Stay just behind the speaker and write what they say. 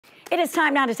It is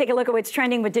time now to take a look at what's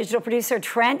trending with digital producer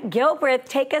Trent Gilbreth.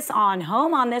 Take us on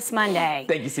home on this Monday.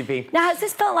 Thank you, CP. Now, has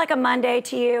this felt like a Monday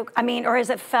to you? I mean, or has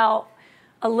it felt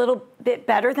a little bit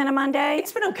better than a Monday?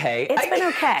 It's been okay. It's been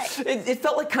okay. It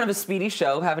felt like kind of a speedy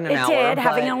show, having an hour. It did,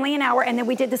 having only an hour, and then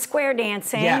we did the square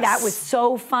dancing. Yes. That was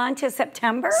so fun to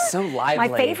September. So lively.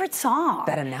 My favorite song.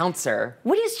 That announcer.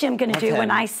 What is Jim gonna do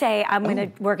when I say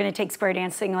we're gonna take square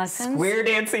dancing lessons? Square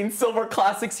dancing, silver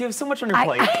classics. You have so much on your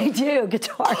plate. I do.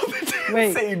 Guitar.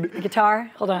 Wait,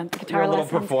 guitar? Hold on. Guitar You're a little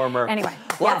lessons. performer. Anyway.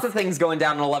 Lots of things going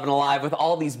down on 11 Alive with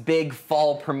all these big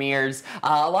fall premieres.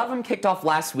 A lot of them kicked off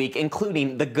last week,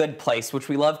 including The Good Place, which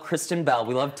we love Kristen Bell.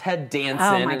 We love Ted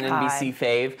Danson, an NBC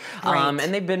fave. And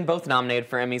they've been both nominated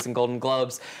for Emmys and Golden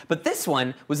Globes. But this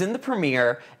one was in the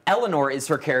premiere. Eleanor is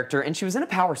her character, and she was in a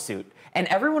power suit. And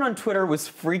everyone on Twitter was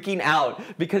freaking out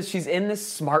because she's in this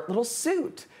smart little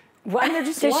suit. What? And they're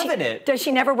just loving it. Does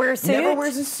she never wear a suit? Never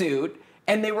wears a suit.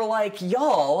 And they were like,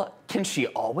 y'all, can she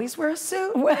always wear a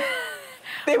suit?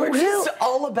 They were just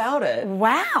all about it.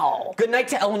 Wow. Good night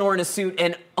to Eleanor in a suit,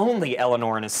 and only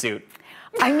Eleanor in a suit.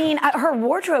 I mean, her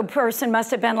wardrobe person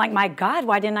must have been like, my God,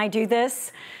 why didn't I do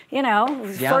this? You know,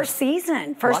 first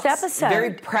season, first episode.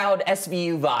 Very proud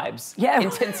SVU vibes. Yeah.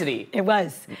 Intensity. It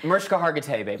was. Mariska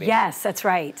Hargitay, baby. Yes, that's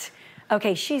right.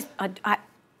 Okay, she's, I'm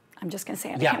just going to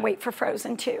say, I can't wait for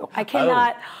Frozen 2. I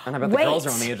cannot And I bet the girls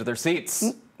are on the edge of their seats.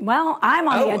 Well, I'm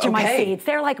on the edge of my seats.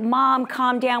 They're like, Mom,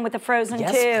 calm down with the Frozen 2.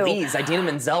 Yes, please. Idina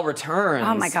Menzel returns.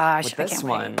 Oh my gosh, with this I can't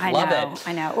one. wait. Love it.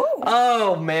 I know. Ooh.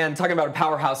 Oh man, talking about a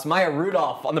powerhouse. Maya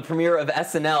Rudolph on the premiere of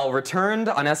SNL returned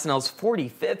on SNL's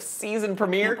 45th season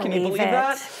premiere. Can you believe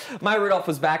that? Maya Rudolph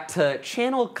was back to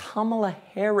channel Kamala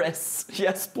Harris.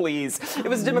 Yes, please. It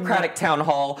was a Democratic town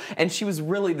hall, and she was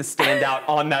really the standout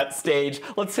on that stage.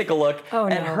 Let's take a look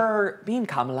at her being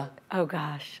Kamala. Oh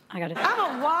gosh, I gotta.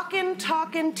 I'm a walking,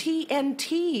 talking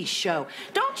TNT show.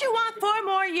 Don't you want 4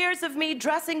 more years of me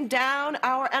dressing down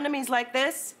our enemies like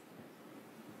this?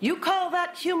 You call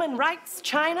that human rights,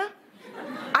 China?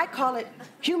 I call it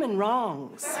human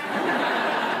wrongs.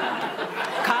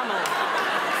 Kamala,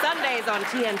 Sundays on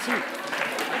TNT.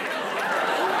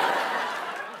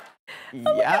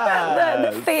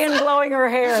 Yeah, the fan blowing her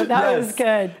hair. That was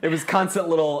good. It was constant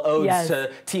little odes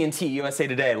to TNT, USA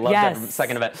Today. Loved every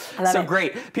second of it. So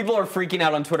great. People are freaking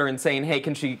out on Twitter and saying, hey,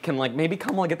 can like maybe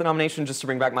Kamala get the nomination just to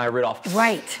bring back Maya Rudolph?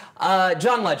 Right.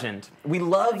 John Legend. We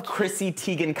love Chrissy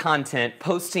Teigen content,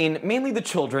 posting mainly the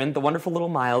children, the wonderful little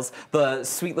Miles, the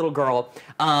sweet little girl.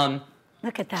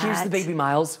 Look at that. Here's the baby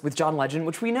Miles with John Legend,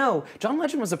 which we know. John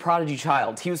Legend was a prodigy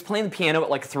child. He was playing the piano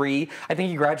at like 3. I think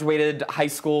he graduated high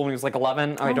school when he was like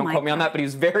 11. All right, don't quote me on that, but he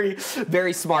was very,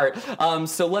 very smart.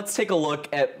 So let's take a look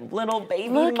at little baby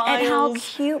Miles. Look at how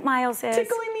cute Miles is.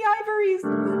 Tickling the ivories.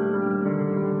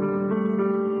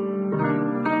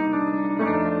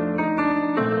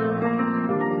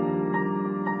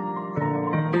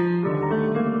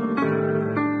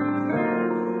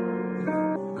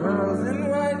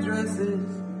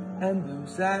 And blue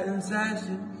satin sashes,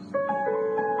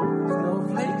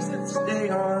 snowflakes that stay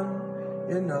on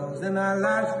your nose and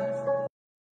eyelashes.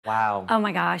 Wow. Oh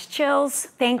my gosh, chills.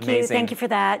 Thank you. Thank you for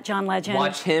that, John Legend.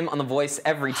 Watch him on The Voice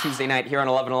every Tuesday night here on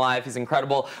 11 Alive. He's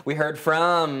incredible. We heard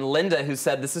from Linda, who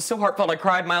said, this is so heartfelt. I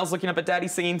cried. Miles looking up at Daddy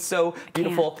singing so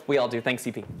beautiful. We all do. Thanks,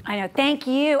 CP. I know. Thank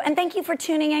you. And thank you for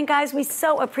tuning in, guys. We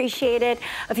so appreciate it.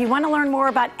 If you want to learn more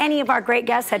about any of our great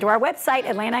guests, head to our website,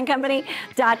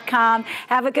 atlantaandcompany.com.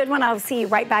 Have a good one. I'll see you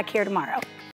right back here tomorrow.